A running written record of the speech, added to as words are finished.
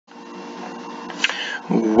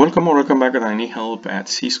Welcome back, and I need help at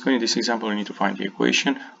C-square. In this example, we need to find the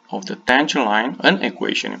equation of the tangent line, an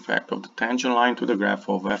equation in fact, of the tangent line to the graph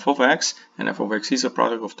of f of x, and f of x is a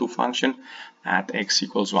product of two functions at x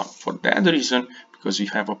equals 1. For that reason, because we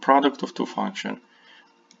have a product of two functions,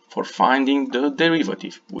 for finding the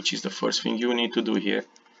derivative, which is the first thing you need to do here,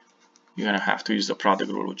 you're going to have to use the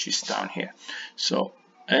product rule, which is down here. So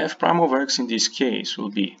f prime of x in this case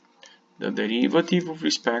will be the derivative with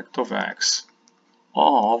respect of x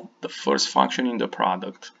of the first function in the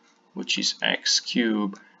product, which is x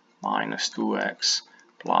cubed minus 2x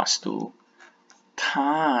plus 2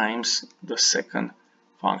 times the second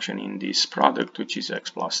function in this product, which is x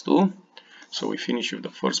plus 2. So we finish with the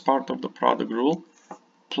first part of the product rule,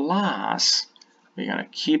 plus we're going to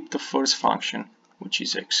keep the first function, which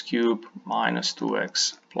is x cubed minus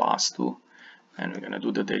 2x plus 2, and we're going to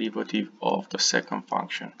do the derivative of the second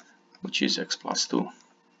function, which is x plus 2.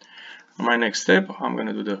 On my next step, I'm going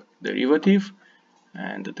to do the derivative,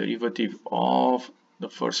 and the derivative of the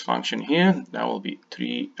first function here, that will be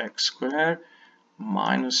 3x squared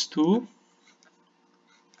minus 2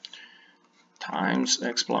 times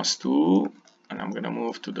x plus 2, and I'm going to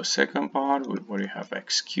move to the second part where you have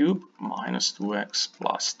x cubed minus 2x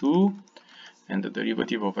plus 2, and the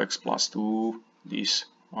derivative of x plus 2, this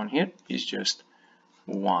one here, is just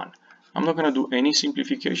 1. I'm not going to do any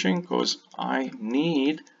simplification because I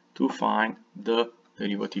need to find the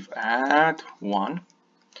derivative at 1.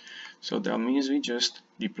 So that means we just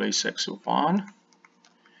replace x with 1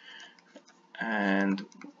 and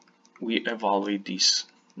we evaluate this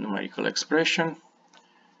numerical expression,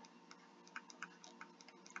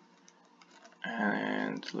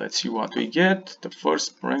 and let's see what we get. The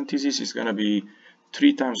first parenthesis is going to be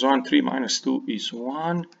 3 times 1, 3 minus 2 is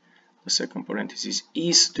 1. The second parenthesis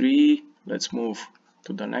is 3. Let's move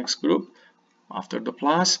to the next group after the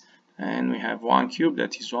plus, and we have 1 cubed,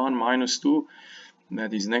 that is 1, minus 2,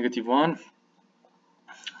 that is negative 1,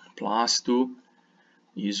 plus 2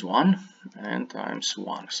 is 1, and times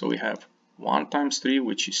 1. So we have 1 times 3,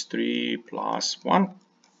 which is 3 plus 1.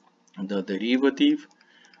 The derivative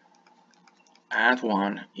at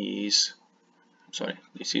 1 is, sorry,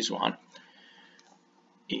 this is 1,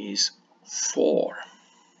 is 4.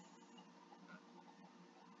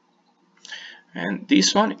 And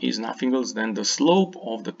this one is nothing else than the slope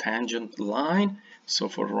of the tangent line. So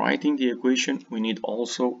for writing the equation, we need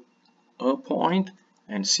also a point.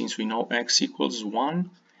 And since we know x equals 1,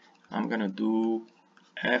 I'm going to do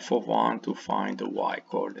f of 1 to find the y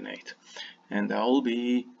coordinate. And that will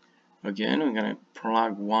be, again, we're going to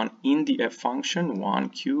plug 1 in the f function, 1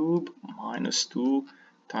 cubed minus 2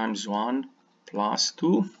 times 1 plus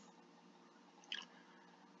 2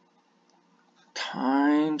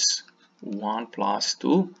 times 1 plus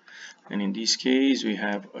 2, and in this case we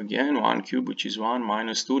have again 1 cubed, which is 1,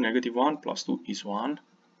 minus 2, negative 1, plus 2 is 1,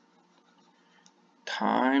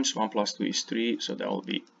 times 1 plus 2 is 3, so that will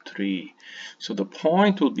be 3. So the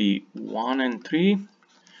point will be 1 and 3.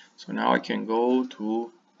 So now I can go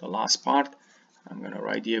to the last part. I'm going to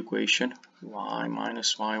write the equation y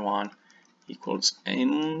minus y1 equals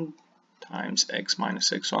m times x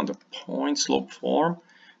minus x1, the point slope form,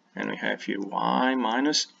 and we have here y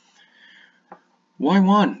minus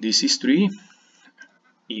y1, this is 3,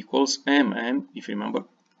 equals m, if you remember,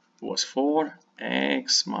 was 4,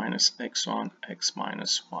 x minus x1, x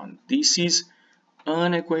minus 1. This is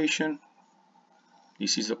an equation,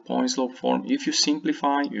 this is the point slope form. If you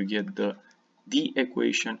simplify, you get the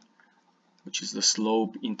equation, which is the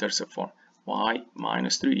slope intercept form. Y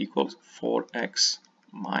minus 3 equals 4x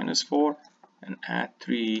minus 4, and add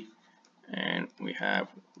 3, and we have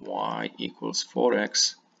y equals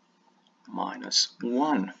 4x minus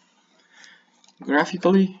 1.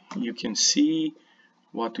 Graphically, you can see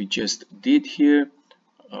what we just did here.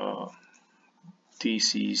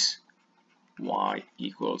 This is y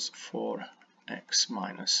equals 4x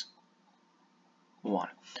minus 1.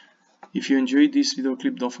 If you enjoyed this video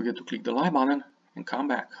clip, don't forget to click the like button and come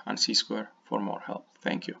back on C-Square for more help.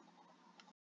 Thank you.